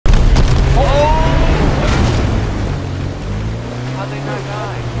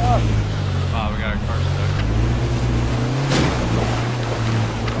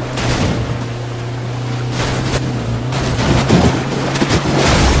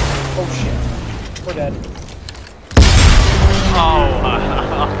We're dead. Oh.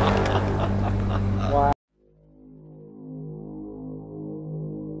 Wow.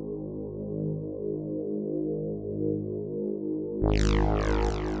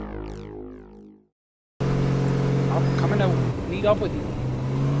 I'm coming to meet up with you.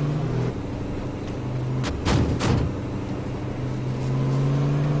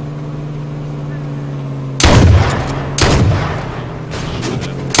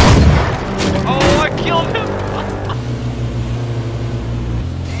 Oh, I killed him!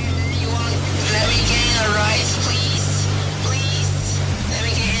 You want, let me get in a ride, please? Please? Let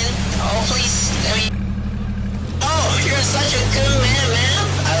me get in. Oh, please, let me... Oh, you're such a good man, man.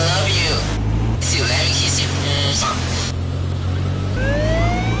 I love you. Kiss you, let me kiss you.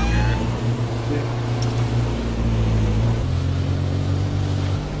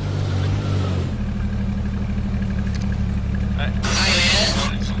 Hi, man.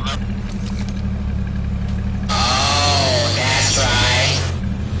 Oh, that's right.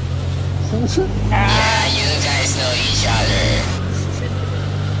 Yeah, you guys know each other.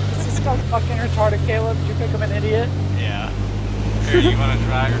 Is this guy fucking retarded, Caleb? Did you think I'm an idiot? Yeah. Here, you wanna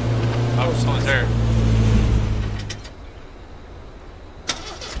drag her? Oh, someone's there.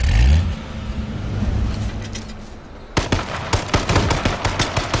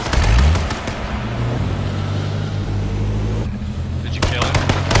 Did you kill him?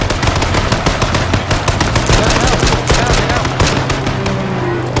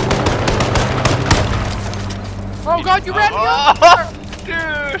 Oh god, you ran me over! Oh,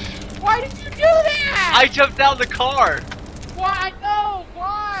 dude! Why did you do that? I jumped out of the car! Why? No,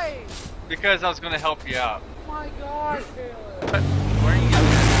 why? Because I was gonna help you out. Oh my god, Caleb. But where are you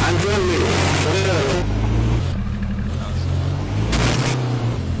getting I'm doing you.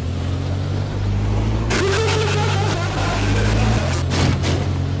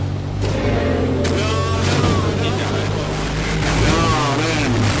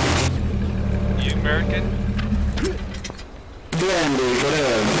 You American?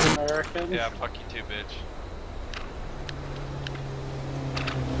 American? Yeah, fuck you too, bitch.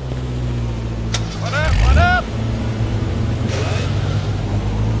 What up? What up?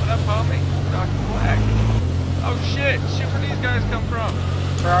 What up, homie? Dr. Black. Oh shit! Shit, where these guys come from?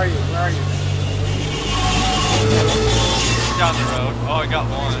 Where are you? Where are you? Down the road. Oh, I got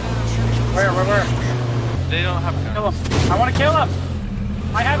one. Where? They don't have guns. Kill him. I want to kill him.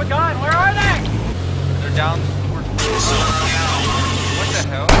 I have a gun. Where are they? They're down towards... What the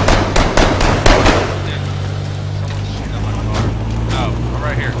hell? Dude, someone's shooting at my car. No, I'm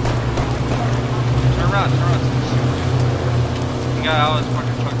right here. Turn around, turn around. Someone's shooting me. The guy out of his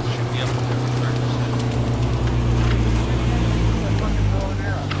fucking truck to shoot me up with 30%.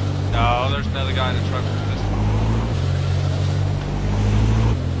 No, there's another guy in the truck with this one.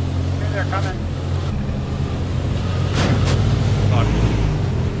 Okay, they're coming. Fuck.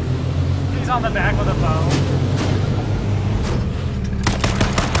 He's on the back with a bow.